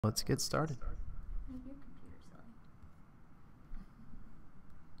Let's get started.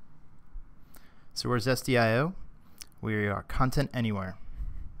 So where's SDIO? We are Content Anywhere.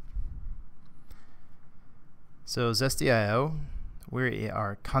 So SDIO, we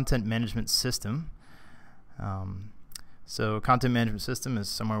are content management system. So content management system is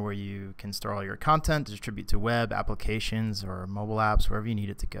somewhere where you can store all your content, distribute to web applications or mobile apps, wherever you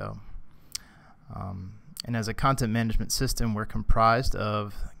need it to go. And as a content management system, we're comprised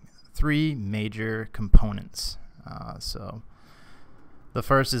of three major components. So the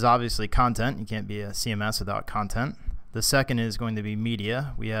first is obviously content. You can't be a CMS without content. The second is going to be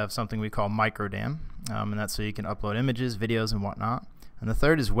media. We have something we call Microdam, and that's so you can upload images, videos, and whatnot. And the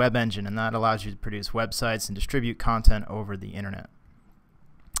third is Web Engine, and that allows you to produce websites and distribute content over the internet.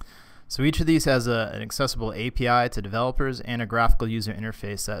 So each of these has an accessible API to developers and a graphical user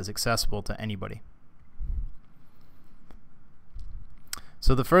interface that is accessible to anybody.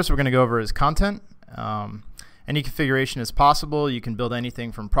 So the first we're going to go over is content. Any configuration is possible. You can build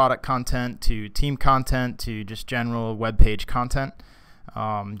anything from product content to team content to just general web page content.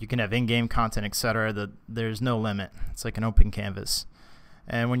 You can have in-game content, etc. There's no limit. It's like an open canvas.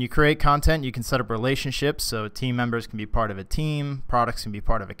 And when you create content, you can set up relationships. So team members can be part of a team, products can be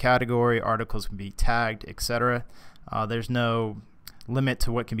part of a category, articles can be tagged, etc. There's no limit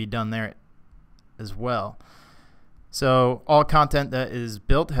to what can be done there as well. So all content that is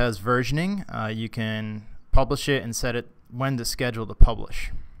built has versioning. You can publish it and set it when to schedule to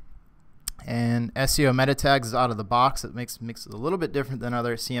publish. And SEO meta tags is out of the box. It makes it a little bit different than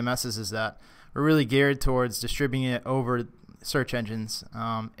other CMSs, is that we're really geared towards distributing it over search engines.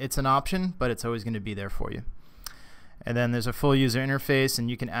 It's an option, but it's always going to be there for you. And then there's a full user interface, and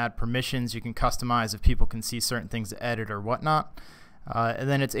you can add permissions. You can customize if people can see certain things to edit or whatnot. And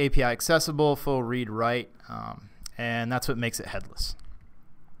then it's API accessible, full read write, and that's what makes it headless.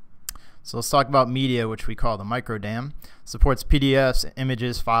 So let's talk about media, which we call the Microdam. Supports PDFs,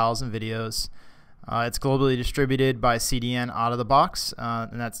 images, files, and videos. It's globally distributed by CDN out of the box,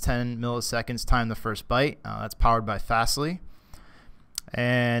 and that's 10 milliseconds time the first byte. That's powered by Fastly.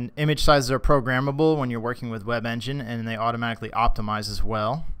 And image sizes are programmable when you're working with Web Engine, and they automatically optimize as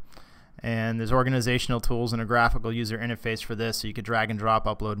well. And there's organizational tools and a graphical user interface for this, so you could drag and drop,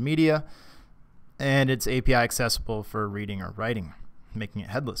 upload media. And it's API accessible for reading or writing, making it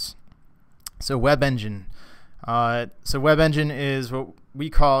headless. So Web Engine. Web Engine is what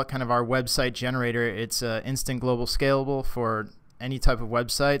we call kind of our website generator. It's instant global scalable for any type of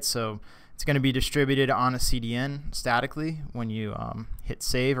website. So it's going to be distributed on a CDN statically when you hit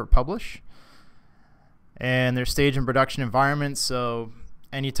save or publish. And there's stage and production environments. So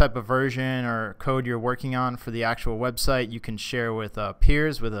any type of version or code you're working on for the actual website, you can share with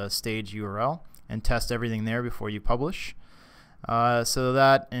peers with a stage URL and test everything there before you publish. So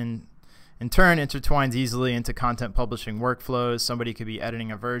that in turn intertwines easily into content publishing workflows. Somebody could be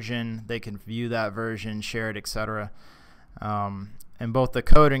editing a version, they can view that version, share it, etc. And both the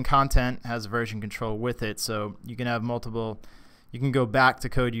code and content has version control with it, so you can have multiple. You can go back to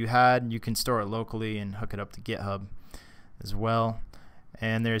code you had, you can store it locally and hook it up to GitHub as well.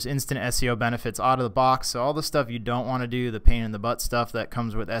 And there's instant SEO benefits out of the box, so all the stuff you don't want to do, the pain in the butt stuff that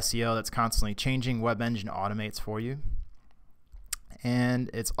comes with SEO that's constantly changing, Web Engine automates for you. And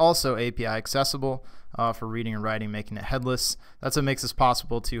it's also API accessible for reading and writing, making it headless. That's what makes it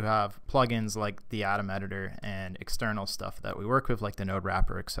possible to have plugins like the Atom Editor and external stuff that we work with, like the Node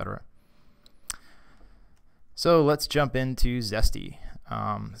Wrapper, etc. So let's jump into Zesty.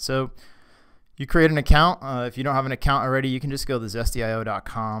 So you create an account. If you don't have an account already, you can just go to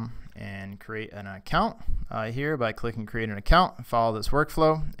zestio.com and create an account here by clicking create an account and follow this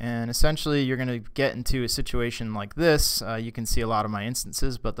workflow. And essentially you're going to get into a situation like this. You can see a lot of my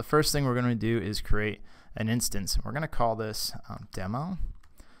instances, but the first thing we're going to do is create an instance. We're going to call this demo.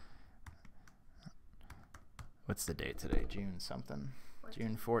 What's the date today? June something? 14th.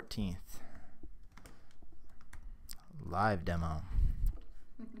 June 14th. Live demo.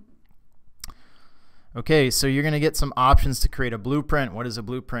 Okay, so you're going to get some options to create a blueprint. What is a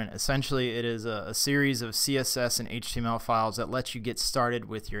blueprint? Essentially, it is a series of CSS and HTML files that lets you get started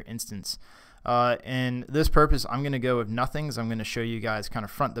with your instance. And this purpose, I'm going to go with nothing. So I'm going to show you guys kind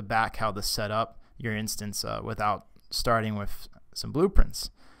of front to back how to set up your instance without starting with some blueprints.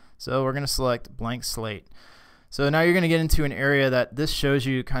 So we're going to select blank slate. So now you're going to get into an area that this shows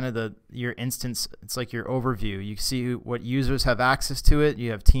you kind of your instance. It's like your overview. You see what users have access to it.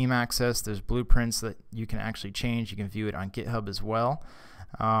 You have team access. There's blueprints that you can actually change. You can view it on GitHub as well.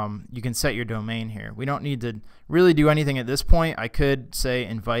 You can set your domain here. We don't need to really do anything at this point. I could say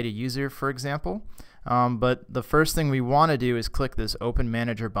invite a user, for example, But the first thing we want to do is click this Open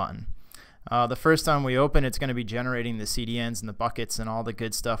Manager button. The first time we open, it's going to be generating the CDNs and the buckets and all the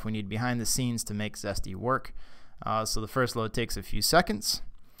good stuff we need behind the scenes to make Zesty work. So the first load takes a few seconds.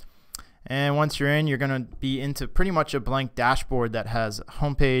 And once you're in, you're going to be into pretty much a blank dashboard that has a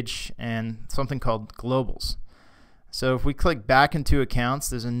homepage and something called globals. So if we click back into accounts,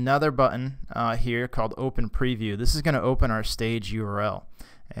 there's another button here called Open Preview. This is going to open our stage URL.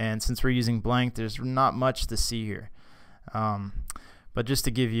 And since we're using blank, there's not much to see here. But just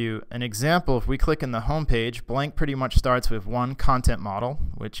to give you an example, if we click in the homepage, blank pretty much starts with one content model,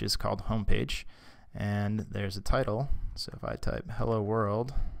 which is called homepage. And there's a title. So if I type Hello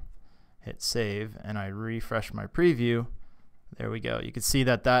World, hit save, and I refresh my preview, there we go. You can see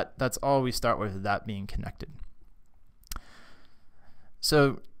that that's all we start with, that being connected.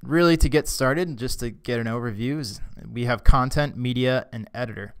 So really, to get started, just to get an overview, is we have content, media, and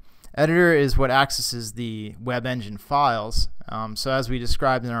editor. Editor is what accesses the web engine files. So as we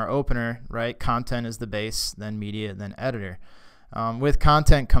described in our opener, right, content is the base, then media, then editor. With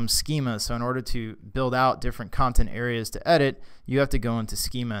content comes schema, so in order to build out different content areas to edit, you have to go into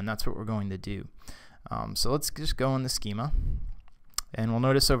schema, and that's what we're going to do. So let's just go in the schema, and we'll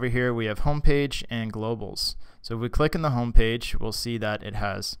notice over here we have homepage and globals. So if we click in the homepage, we'll see that it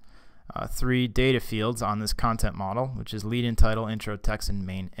has 3 data fields on this content model, which is lead in, title, intro, text, and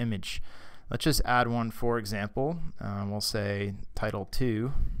main image. Let's just add one for example. We'll say title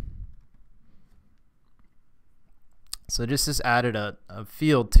 2. So just added a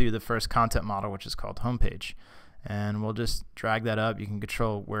field to the first content model, which is called homepage. And we'll just drag that up. You can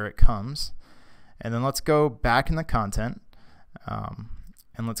control where it comes. And then let's go back in the content.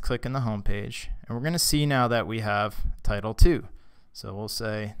 And let's click in the homepage. And we're going to see now that we have title 2. So we'll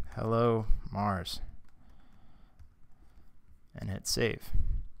say Hello Mars. And hit save.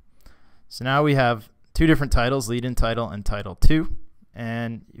 So now we have 2 different titles, lead in title and title 2.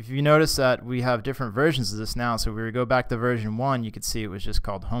 And if you notice that we have different versions of this now, so if we go back to version 1, you could see it was just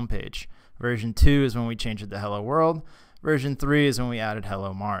called homepage. Version 2 is when we changed it to Hello World. Version 3 is when we added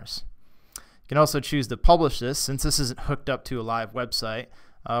Hello Mars. You can also choose to publish this. Since this isn't hooked up to a live website,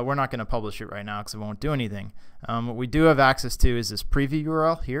 we're not going to publish it right now because it won't do anything. What we do have access to is this preview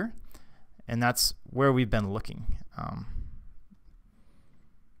URL here, and that's where we've been looking.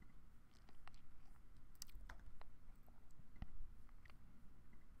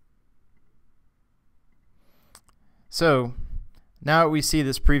 So now we see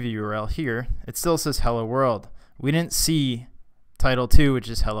this preview URL here. It still says Hello World. We didn't see title 2, which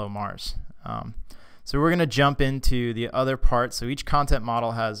is Hello Mars. So we're going to jump into the other part. So each content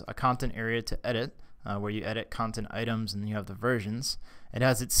model has a content area to edit, where you edit content items and you have the versions. It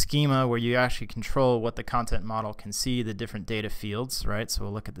has its schema where you actually control what the content model can see, the different data fields, right? So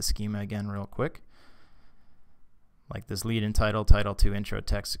we'll look at the schema again real quick. Like this lead in title, title 2, intro,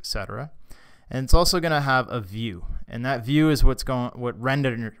 text, etc. And it's also going to have a view, and that view is what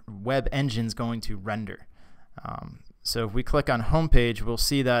web engine's going to render. So if we click on homepage, we'll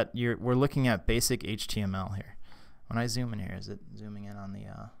see that we're looking at basic HTML here. When I zoom in here, is it zooming in on the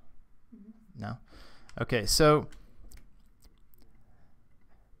no? Okay, so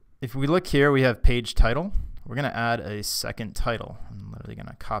if we look here, we have page title. We're going to add a second title. I'm literally going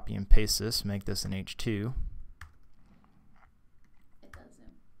to copy and paste this, make this an H2. It does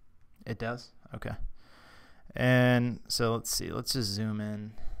zoom. It does? Okay. And so let's see. Let's just zoom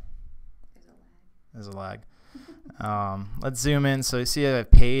in. There's a lag. Let's zoom in. So you see I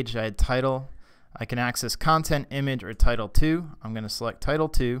have page, I had title. I can access content, image, or title 2. I'm going to select title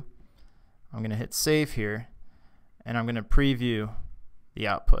 2. I'm going to hit save here. And I'm going to preview the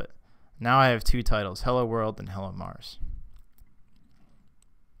output. Now I have 2 titles, Hello World and Hello Mars.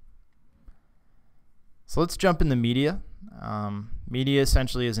 So let's jump into media. Media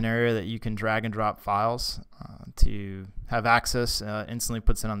essentially is an area that you can drag and drop files to have access, instantly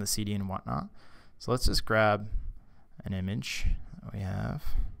puts it on the CD and whatnot. So let's just grab an image that we have.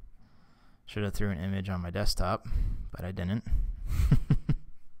 Should have threw an image on my desktop, but I didn't.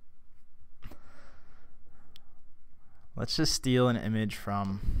 Let's just steal an image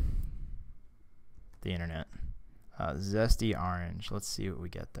from the internet. Zesty orange. Let's see what we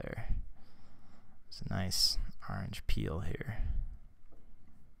get there. It's a nice orange peel here.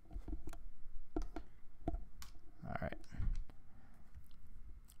 All right.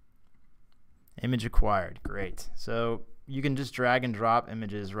 Image acquired. Great. So you can just drag and drop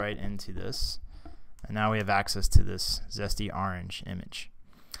images right into this. And now we have access to this Zesty orange image.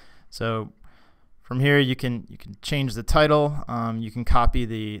 So from here you can change the title. You can copy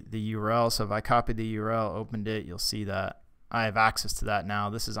the URL. So if I copy the URL, opened it, you'll see that I have access to that now.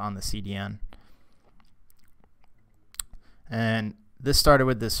 This is on the CDN. And this started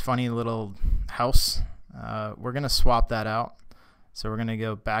with this funny little house. We're going to swap that out. So we're going to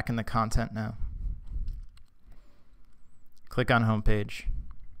go back in the content now. Click on homepage.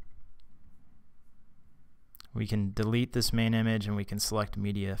 We can delete this main image and we can select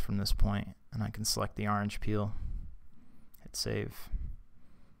media from this point. And I can select the orange peel. Hit save.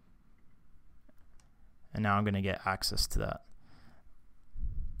 And now I'm going to get access to that.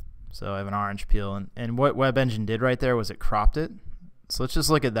 So I have an orange peel. And what Web Engine did right there was it cropped it. So let's just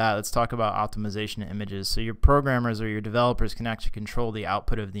look at that. Let's talk about optimization of images. So your programmers or your developers can actually control the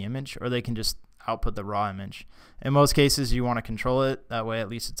output of the image, or they can just output the raw image. In most cases, you want to control it. That way, at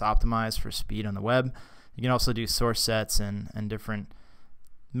least it's optimized for speed on the web. You can also do source sets and different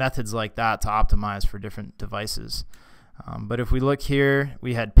methods like that to optimize for different devices. But if we look here,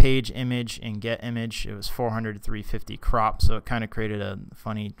 we had page, image, and get image. It was 400 to 350 crop, so it kind of created a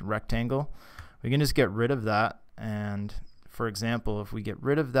funny rectangle. We can just get rid of that, and for example, if we get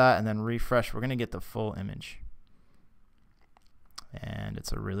rid of that and then refresh, we're going to get the full image. And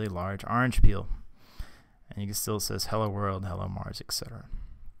it's a really large orange peel. And you can still says hello world, hello Mars, etc.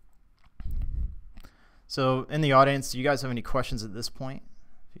 So in the audience, do you guys have any questions at this point?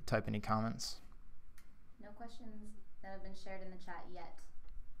 If you type any comments. No questions that have been shared in the chat yet.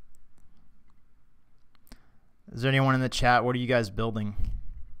 Is there anyone in the chat? What are you guys building?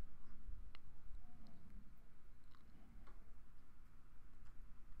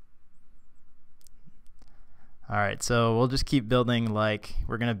 All right, so we'll just keep building like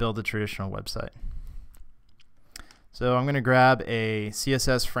we're going to build a traditional website. So I'm going to grab a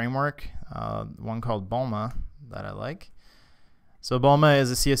CSS framework, one called Bulma that I like. So Bulma is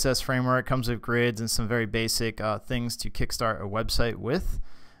a CSS framework, comes with grids and some very basic things to kickstart a website with.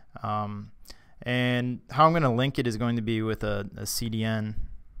 And how I'm going to link it is going to be with a CDN,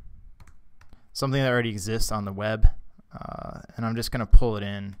 something that already exists on the web. And I'm just going to pull it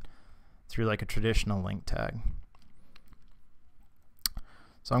in through like a traditional link tag.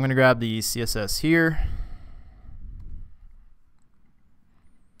 So I'm going to grab the CSS here,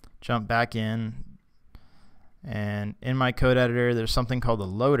 jump back in, and in my code editor there's something called a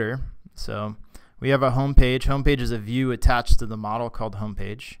loader. So we have a home page. Home page is a view attached to the model called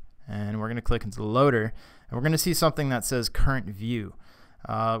homepage, and we're going to click into the loader, and we're going to see something that says current view.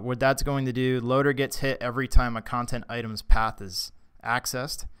 What that's going to do, loader gets hit every time a content item's path is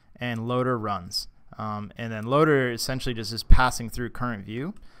accessed, and loader runs. And then loader essentially just is passing through current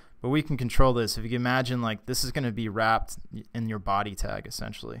view, but we can control this. If you can imagine, like this is going to be wrapped in your body tag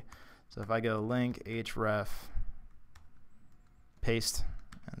essentially. So if I go link href, paste,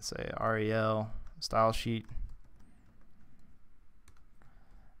 and say rel style sheet,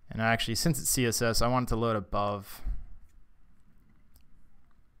 and actually since it's CSS, I want it to load above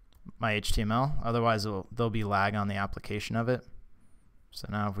my HTML. Otherwise, there'll be lag on the application of it. So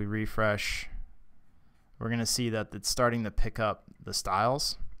now if we refresh, we're going to see that it's starting to pick up the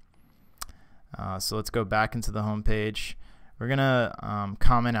styles. So let's go back into the home page. We're going to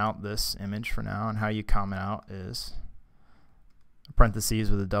comment out this image for now, and how you comment out is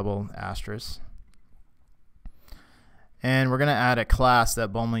parentheses with a double asterisk. And we're going to add a class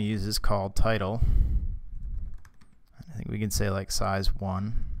that Bulma uses called title. I think we can say like size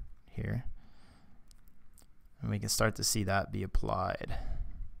 1 here. And we can start to see that be applied.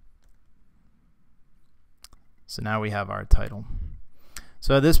 So now we have our title.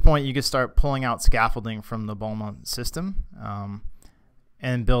 So at this point, you can start pulling out scaffolding from the Bulma system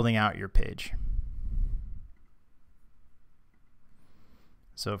and building out your page.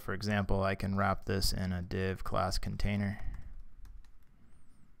 So for example, I can wrap this in a div class container.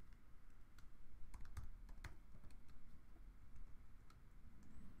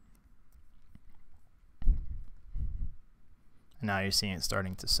 And now you're seeing it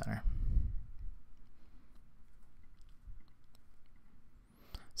starting to center.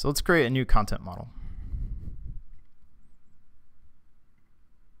 So let's create a new content model.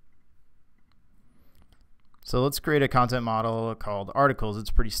 So let's create a content model called articles. It's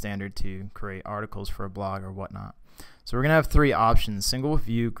pretty standard to create articles for a blog or whatnot. So we're going to have 3 options: single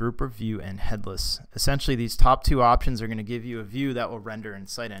view, group review, and headless. Essentially, these top 2 options are going to give you a view that will render in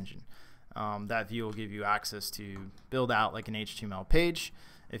SiteEngine. That view will give you access to build out like an HTML page.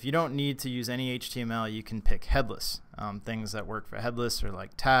 If you don't need to use any HTML, you can pick headless. Things that work for headless are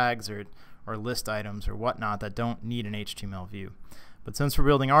like tags or list items or whatnot that don't need an HTML view. But since we're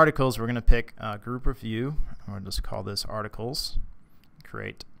building articles, we're going to pick group review. We'll just call this articles.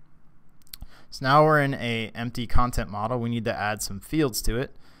 Create. So now we're in a empty content model. We need to add some fields to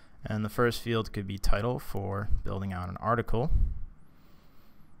it. And the first field could be title for building out an article.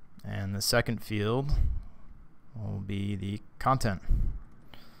 And the second field will be the content.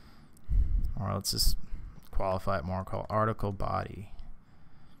 Or let's just qualify it more, called article body.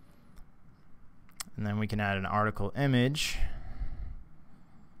 And then we can add an article image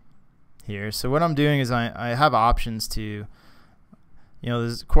here. So what I'm doing is I have options to,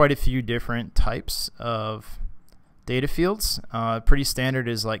 there's quite a few different types of data fields. Pretty standard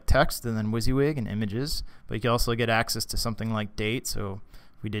is like text and then WYSIWYG and images, but you can also get access to something like date. So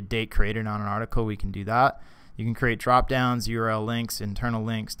if we did date created on an article, we can do that. You can create drop downs, URL links, internal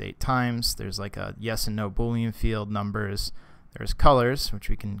links, date times. There's like a yes and no Boolean field, numbers. There's colors, which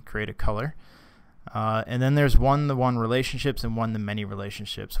we can create a color. And then there's one-to-one relationships and one-to-many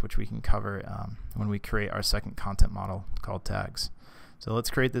relationships, which we can cover when we create our second content model called tags. So let's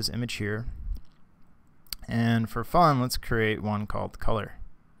create this image here. And for fun, let's create one called color.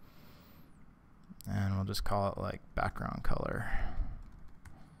 And we'll just call it like background color.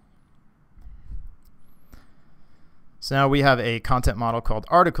 So now we have a content model called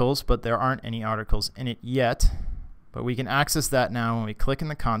articles, but there aren't any articles in it yet. But we can access that now when we click in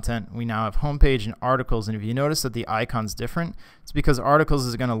the content. We now have homepage and articles, and if you notice that the icon's different, it's because articles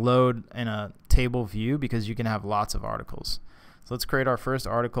is going to load in a table view because you can have lots of articles. So let's create our first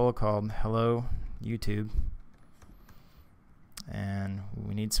article called Hello YouTube. And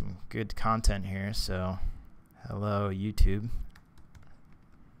we need some good content here, so hello YouTube.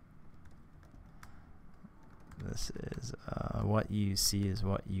 This is what you see is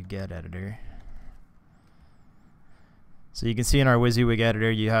what you get editor. So you can see in our WYSIWYG editor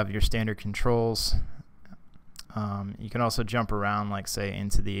you have your standard controls. You can also jump around, like say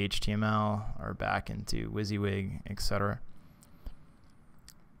into the HTML or back into WYSIWYG, etc.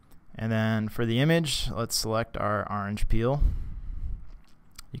 And then for the image, let's select our orange peel.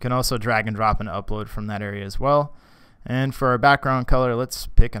 You can also drag and drop and upload from that area as well. And for our background color, let's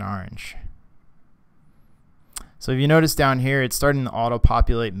pick an orange. So if you notice down here, it's starting to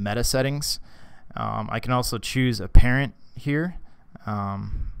auto-populate meta settings. I can also choose a parent here,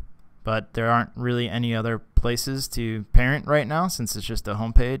 but there aren't really any other places to parent right now since it's just a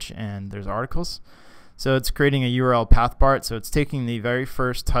home page and there's articles. So it's creating a URL path part. So it's taking the very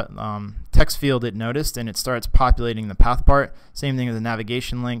first text field it noticed and it starts populating the path part. Same thing as the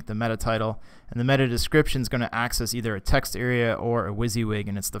navigation link, the meta title, and the meta description is going to access either a text area or a WYSIWYG,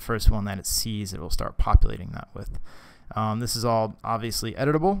 and it's the first one that it sees it will start populating that with. This is all obviously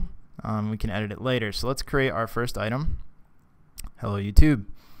editable. We can edit it later. So let's create our first item. Hello YouTube.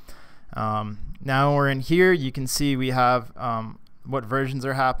 Now we're in here. You can see we have what versions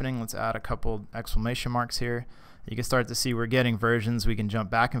are happening. Let's add a couple exclamation marks here. You can start to see we're getting versions. We can jump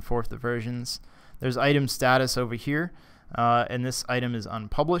back and forth the versions. There's item status over here, and this item is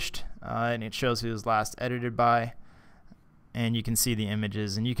unpublished, and it shows who it was last edited by, and you can see the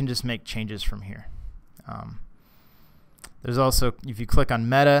images, and you can just make changes from here. There's also, if you click on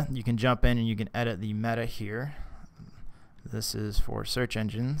meta, you can jump in and you can edit the meta here. This is for search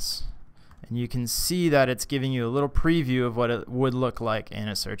engines. And you can see that it's giving you a little preview of what it would look like in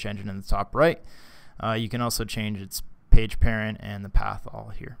a search engine in the top right. You can also change its page parent and the path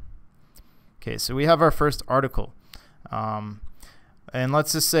all here. Okay, so we have our first article. And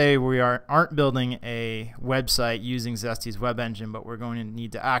let's just say we aren't building a website using Zesty's web engine, but we're going to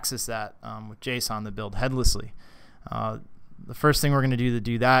need to access that with JSON to build headlessly. The first thing we're going to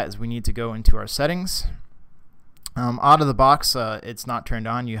do that is we need to go into our settings. Out of the box, it's not turned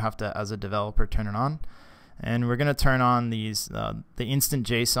on. You have to, as a developer, turn it on. And we're going to turn on these the Instant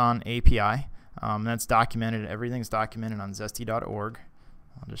JSON API. That's documented. Everything's documented on Zesty.org.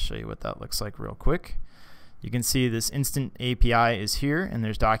 I'll just show you what that looks like real quick. You can see this Instant API is here, and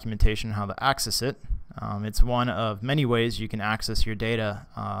there's documentation on how to access it. It's one of many ways you can access your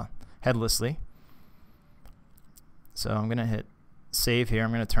data headlessly. So I'm going to hit save here.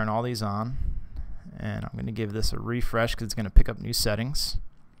 I'm going to turn all these on. And I'm going to give this a refresh because it's going to pick up new settings.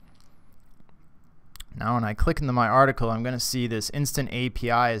 Now when I click into my article, I'm going to see this Instant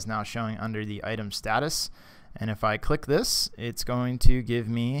API is now showing under the item status. And if I click this, it's going to give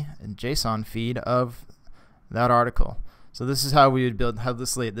me a JSON feed of that article. So this is how we would build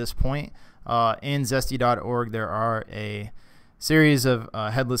headlessly at this point. In Zesty.org, there are a series of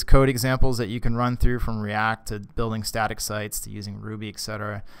headless code examples that you can run through, from React to building static sites to using Ruby,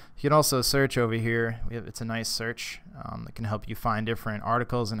 etc. You can also search over here. It's a nice search that can help you find different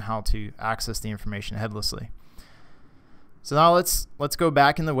articles and how to access the information headlessly. So now let's go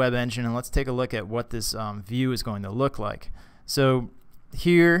back in the web engine and let's take a look at what this view is going to look like. So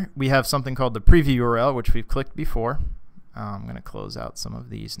here we have something called the preview URL, which we've clicked before. I'm going to close out some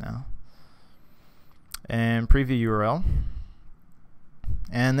of these now. And preview URL.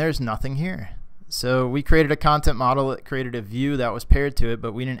 And there's nothing here. So we created a content model that created a view that was paired to it,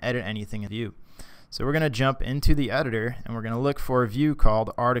 but we didn't edit anything in the view. So we're going to jump into the editor and we're going to look for a view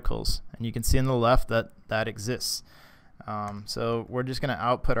called articles. And you can see on the left that that exists. So we're just going to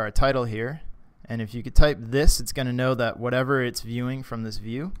output our title here. And if you could type this, it's going to know that whatever it's viewing from this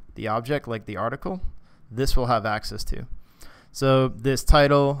view, the object like the article, this will have access to. So this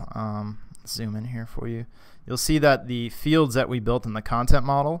title, zoom in here for you. You'll see that the fields that we built in the content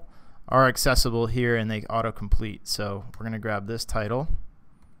model are accessible here and they autocomplete. So we're going to grab this title.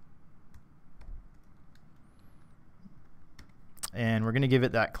 And we're going to give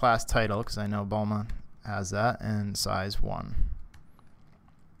it that class title because I know Bulma has that, and size 1.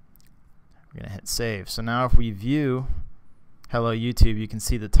 We're going to hit save. So now if we view Hello YouTube, you can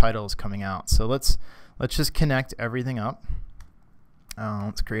see the titles coming out. So let's just connect everything up.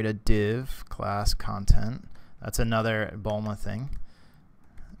 Let's create a div class content. That's another Bulma thing.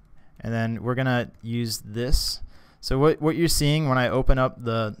 And then we're going to use this. So what you're seeing when I open up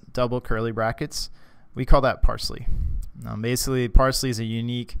the double curly brackets, we call that parsley. Basically, parsley is a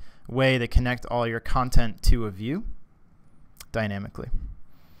unique way to connect all your content to a view dynamically.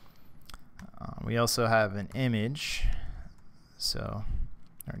 We also have an image. So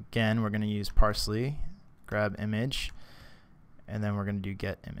again, we're going to use parsley, grab image, and then we're going to do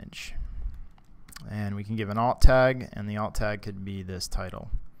get image. And we can give an alt tag, and the alt tag could be this title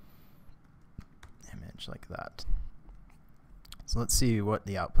image like that. So let's see what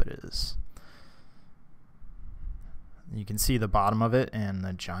the output is. You can see the bottom of it and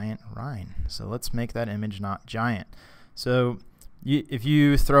the giant Rhine. So let's make that image not giant. So if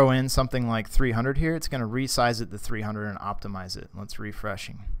you throw in something like 300 here, it's going to resize it to 300 and optimize it. Let's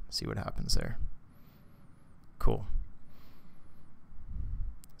refreshing. See what happens there. Cool.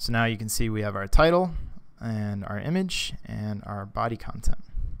 So now you can see we have our title and our image and our body content.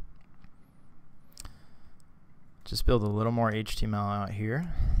 Just build a little more HTML out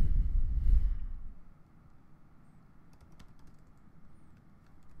here.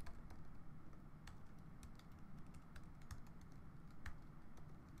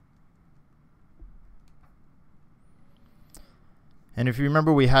 And if you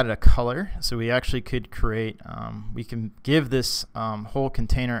remember, we had a color, so we actually could create, we can give this whole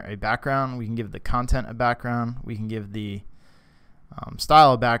container a background, we can give the content a background, we can give the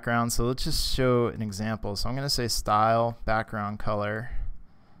style a background. So let's just show an example. So I'm going to say style background color,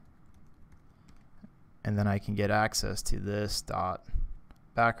 and then I can get access to this dot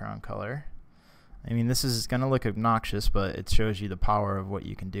background color. I mean, this is going to look obnoxious, but it shows you the power of what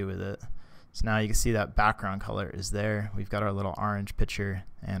you can do with it. So now you can see that background color is there. We've got our little orange picture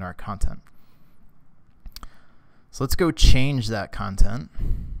and our content. So let's go change that content.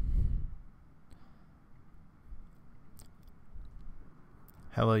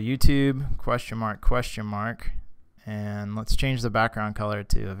 Hello YouTube, question mark, question mark. And let's change the background color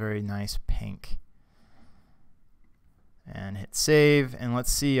to a very nice pink. And hit save, and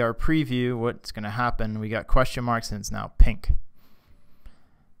let's see our preview, what's going to happen. We got question marks and it's now pink.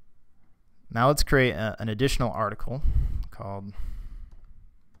 Now let's create an additional article called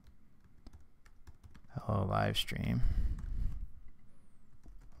Hello Livestream.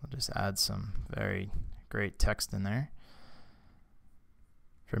 We'll just add some very great text in there.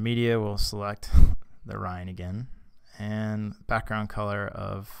 For media, we'll select the Rhine again, and background color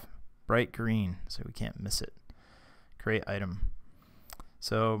of bright green so we can't miss it. Create item.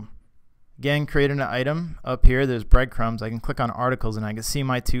 So again, create an item. Up here there's breadcrumbs. I can click on articles and I can see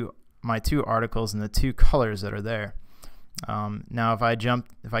my two articles and the two colors that are there. Now if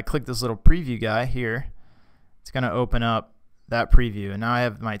I click this little preview guy here, it's going to open up that preview, and now I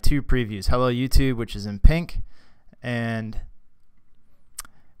have my two previews, Hello YouTube, which is in pink, and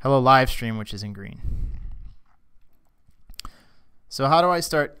Hello Livestream, which is in green. So how do I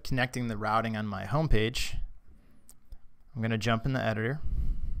start connecting the routing on my home page? I'm going to jump in the editor.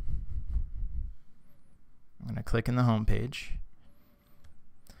 I'm going to click in the home page.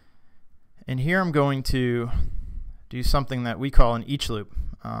 And here I'm going to do something that we call an each loop.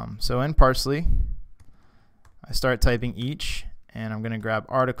 So in Parsley, I start typing each, and I'm going to grab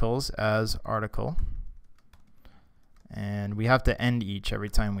articles as article. And we have to end each every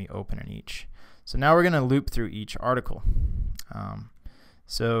time we open an each. So now we're going to loop through each article.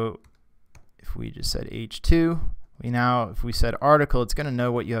 So if we just said H2, if we said article, it's going to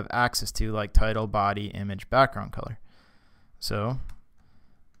know what you have access to, like title, body, image, background color. So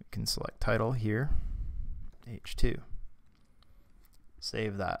we can select title here, H2.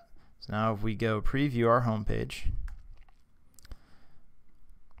 Save that. So now if we go preview our home page,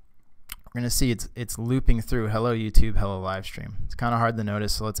 we're going to see it's looping through hello YouTube, hello live stream. It's kind of hard to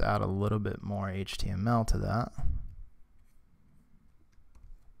notice, so let's add a little bit more HTML to that.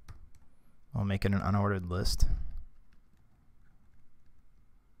 We'll make it an unordered list.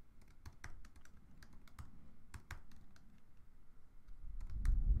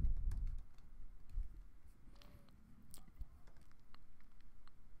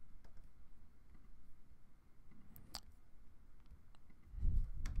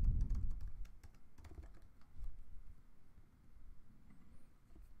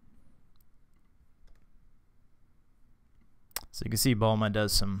 So you can see Bulma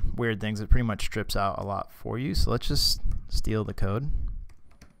does some weird things. It pretty much strips out a lot for you. So let's just steal the code.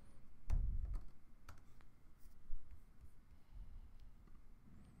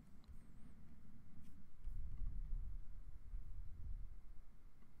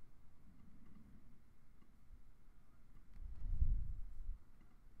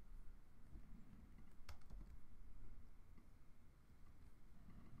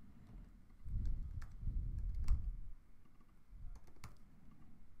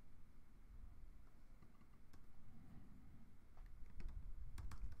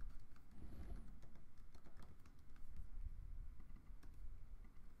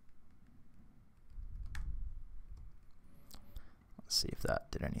 See if that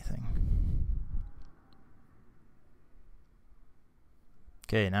did anything.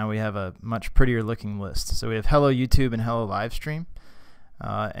 Okay, now we have a much prettier looking list. So we have hello YouTube and hello live stream,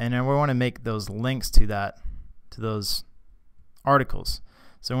 and then we want to make those links to those articles.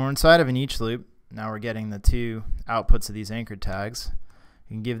 So we're inside of an each loop. Now we're getting the two outputs of these anchor tags.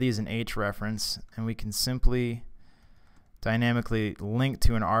 We can give these an H reference, and we can simply dynamically link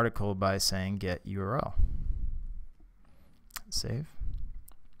to an article by saying get URL. Save,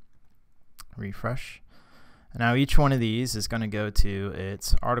 refresh. And now each one of these is going to go to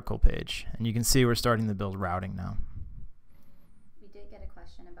its article page, and you can see we're starting to build routing now. We did get a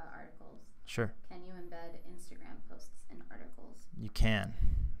question about articles. Sure. Can you embed Instagram posts in articles? You can.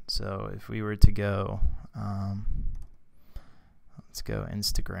 So if we were to go, let's go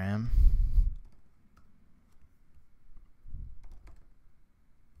Instagram.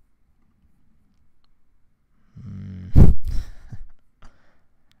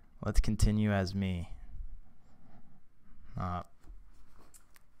 Let's continue as me.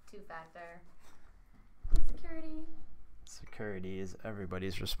 Two-factor security. Security is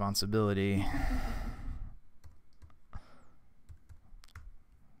everybody's responsibility.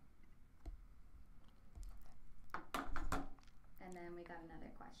 And then we got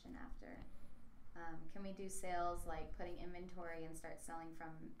another question after. Can we do sales like putting inventory and start selling from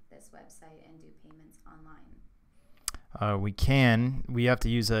this website and do payments online? We can. We have to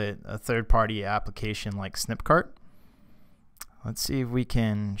use a third-party application like Snipcart. Let's see if we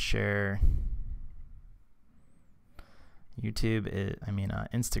can share.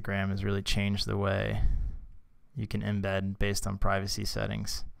 Instagram has really changed the way you can embed based on privacy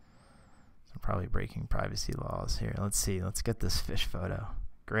settings. So I'm probably breaking privacy laws here. Let's see. Let's get this fish photo.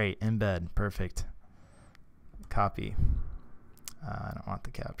 Great. Embed. Perfect. Copy. I don't want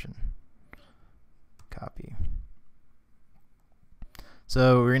the caption. Copy.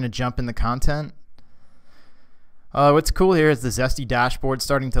 So we're going to jump in the content. What's cool here is the Zesty dashboard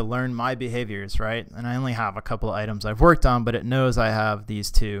starting to learn my behaviors, right? And I only have a couple of items I've worked on, but it knows I have these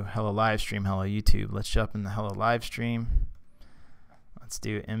two, hello live stream, hello YouTube. Let's jump in the hello live stream. Let's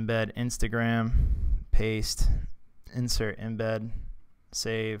do embed Instagram, paste, insert embed,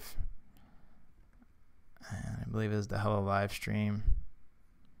 save. And I believe it is the hello live stream.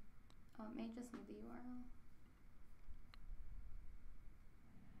 Oh, it may just need the URL.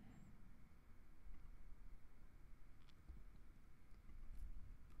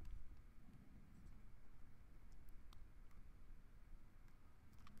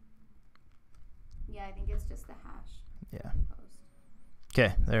 Yeah, I think it's just the hash. Yeah. Post.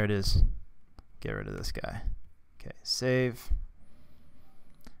 Okay, there it is. Get rid of this guy. Okay, save.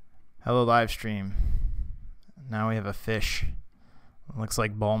 Hello live stream. Now we have a fish. It looks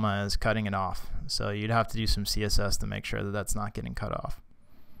like Bulma is cutting it off. So you'd have to do some CSS to make sure that that's not getting cut off.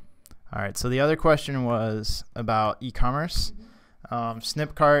 All right, so the other question was about e-commerce.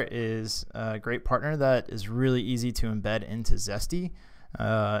 Snipcart is a great partner that is really easy to embed into Zesty.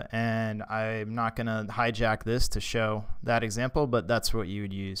 And I'm not going to hijack this to show that example, but that's what you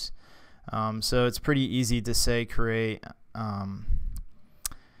would use. So it's pretty easy to say create.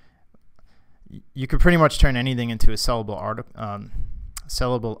 You could pretty much turn anything into a sellable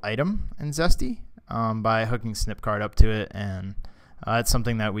item in Zesty by hooking Snipcart up to it, and it's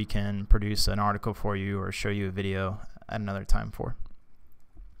something that we can produce an article for you or show you a video at another time for.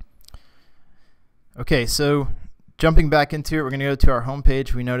 Okay, so jumping back into it, we're going to go to our home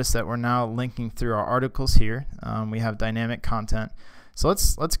page. We notice that we're now linking through our articles here. We have dynamic content. So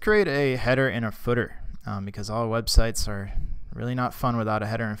let's create a header and a footer because all websites are really not fun without a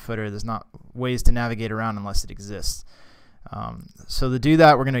header and footer. There's not ways to navigate around unless it exists. So to do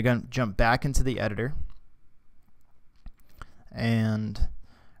that, we're going to jump back into the editor. And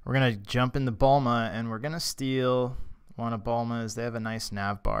we're going to jump into Bulma, and we're going to steal one of Bulma's. They have a nice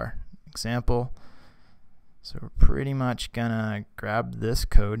nav bar example. So we're pretty much going to grab this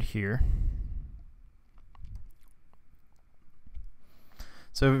code here.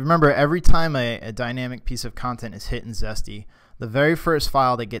 So remember, every time a dynamic piece of content is hit in Zesty, the very first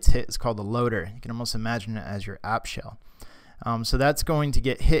file that gets hit is called a loader. You can almost imagine it as your app shell. So that's going to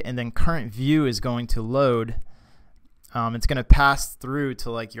get hit, and then current view is going to load. It's going to pass through to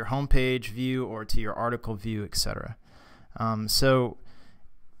like your homepage view or to your article view, etc. So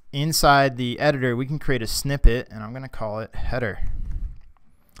inside the editor, we can create a snippet, and I'm going to call it header.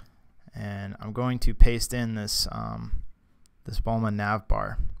 And I'm going to paste in this this Bulma nav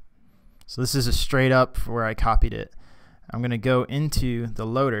bar. So this is a straight up where I copied it. I'm going to go into the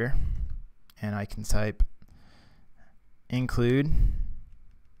loader, and I can type include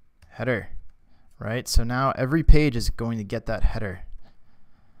header. Right? So now every page is going to get that header.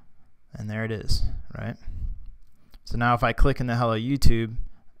 And there it is, right? So now if I click in the Hello YouTube,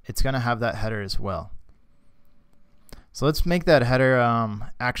 it's going to have that header as well. So let's make that header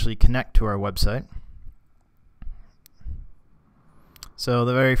actually connect to our website. So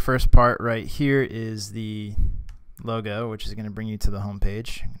the very first part right here is the logo, which is going to bring you to the home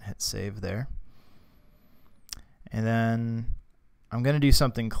page. I'm going to hit save there. And then I'm going to do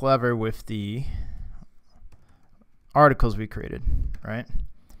something clever with the articles we created, right?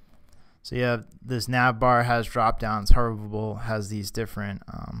 So you have this nav bar has drop downs, hoverable has these different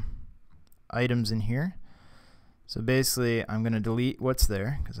items in here. So basically I'm going to delete what's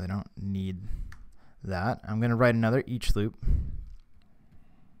there because I don't need that. I'm going to write another each loop.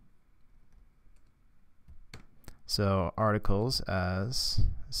 So articles as,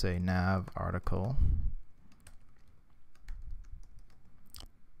 say, nav article,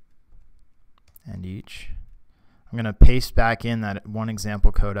 and each. I'm going to paste back in that one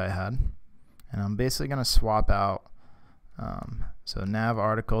example code I had, and I'm basically going to swap out so nav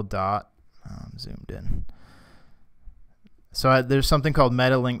article dot zoomed in. So there's something called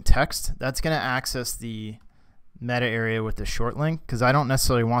meta link text that's going to access the meta area with the short link, because I don't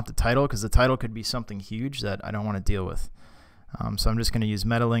necessarily want the title, because the title could be something huge that I don't want to deal with. So I'm just going to use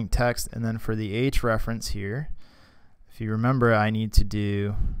meta link text, and then for the H reference here, if you remember, I need to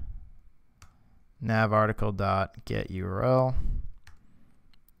do nav article dot get URL,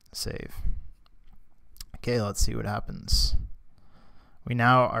 save. Okay, let's see what happens. We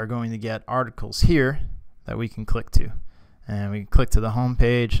now are going to get articles here that we can click to, and we can click to the home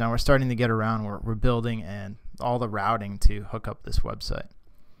page. Now we're starting to get around where we're building and all the routing to hook up this website.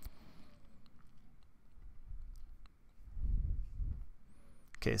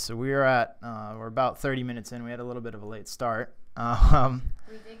 Okay, so we're about 30 minutes in. We had a little bit of a late start. We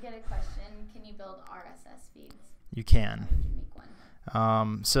did get a question. Can you build RSS feeds? You can. How would you make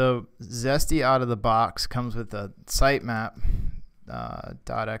one? So Zesty out of the box comes with a sitemap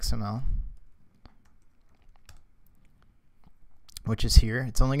 .xml, which is here.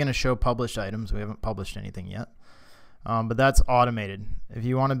 It's only going to show published items. We haven't published anything yet. But that's automated. If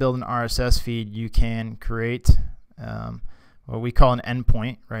you want to build an RSS feed, you can create what we call an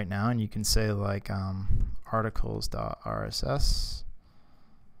endpoint right now, and you can say like articles.rss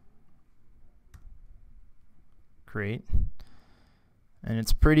create, and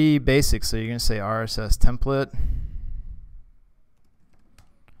it's pretty basic. So you're going to say RSS template.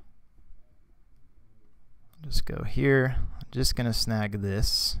 Just go here. I'm just going to snag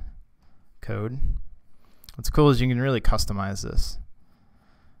this code. What's cool is you can really customize this.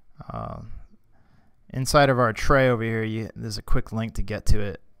 Inside of our tray over here, there's a quick link to get to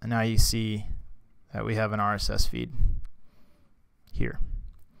it, and now you see that we have an RSS feed here.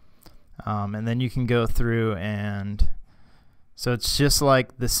 And then you can go through, and so it's just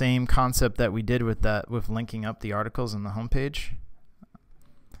like the same concept that we did with linking up the articles on the home page.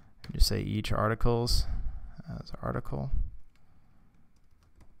 Just say each articles as article.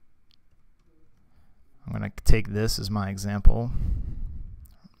 I'm going to take this as my example,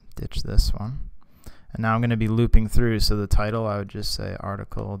 ditch this one, and now I'm going to be looping through. So the title, I would just say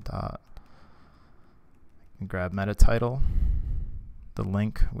article dot, grab meta title. The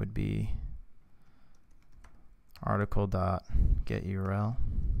link would be article dot get URL,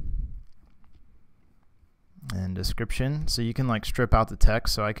 and description. So you can like strip out the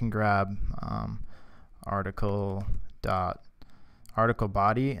text. So I can grab article dot article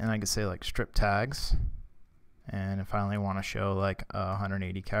body, and I can say like strip tags. And if I only want to show like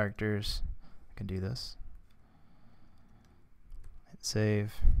 180 characters, I can do this. Hit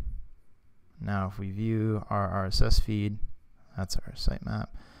save. Now if we view our RSS feed, that's our sitemap,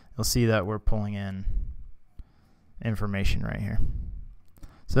 you'll see that we're pulling in information right here.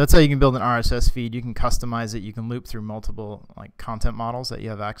 So that's how you can build an RSS feed. You can customize it. You can loop through multiple like content models that you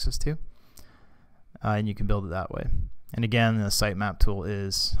have access to, and you can build it that way. And again, the sitemap tool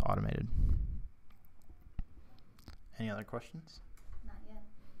is automated. Any other questions? Not yet.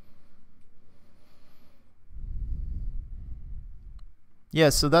 Yeah,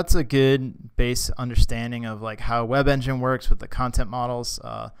 so that's a good base understanding of like how Web Engine works with the content models.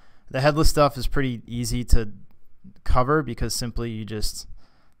 The headless stuff is pretty easy to cover because simply you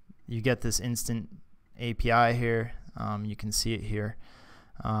get this instant API here. You can see it here.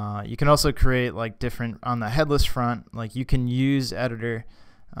 You can also create like different on the headless front. Like you can use editor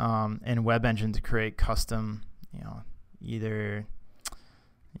and Web Engine to create custom, either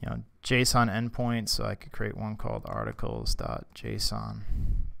JSON endpoints. So I could create one called articles.json,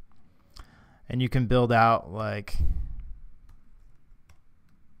 and you can build out like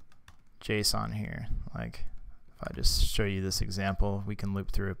JSON here. Like if I just show you this example, we can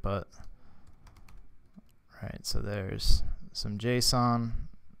loop through it, but right, so there's some JSON.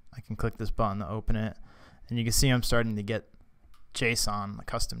 I can click this button to open it, and you can see I'm starting to get JSON, a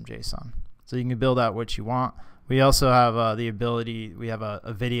custom JSON. So you can build out what you want. We also have the ability, we have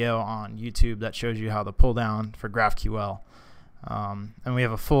a video on YouTube that shows you how to pull down for GraphQL. And we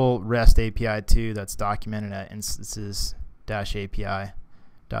have a full REST API too that's documented at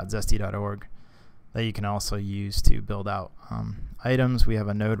instances-api.zesty.org that you can also use to build out items. We have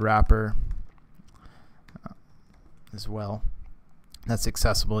a node wrapper as well that's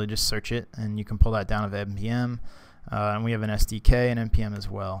accessible. You just search it and you can pull that down of NPM. And we have an SDK and NPM as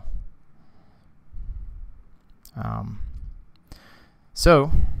well.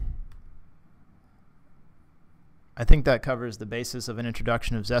 So I think that covers the basis of an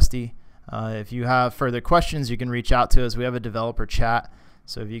introduction of Zesty. If you have further questions, you can reach out to us. We have a developer chat.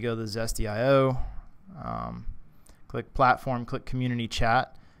 So if you go to Zesty.io, click platform, click community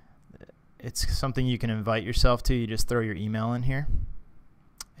chat. It's something you can invite yourself to. You just throw your email in here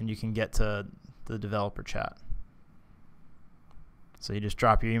and you can get to the developer chat. So you just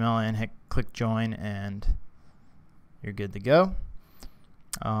drop your email in, click join, and you're good to go.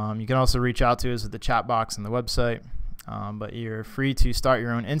 You can also reach out to us at the chat box on the website, but you're free to start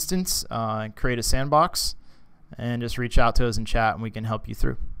your own instance, create a sandbox, and just reach out to us in chat and we can help you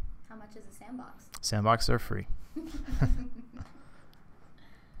through. How much is a sandbox? Sandboxes are free.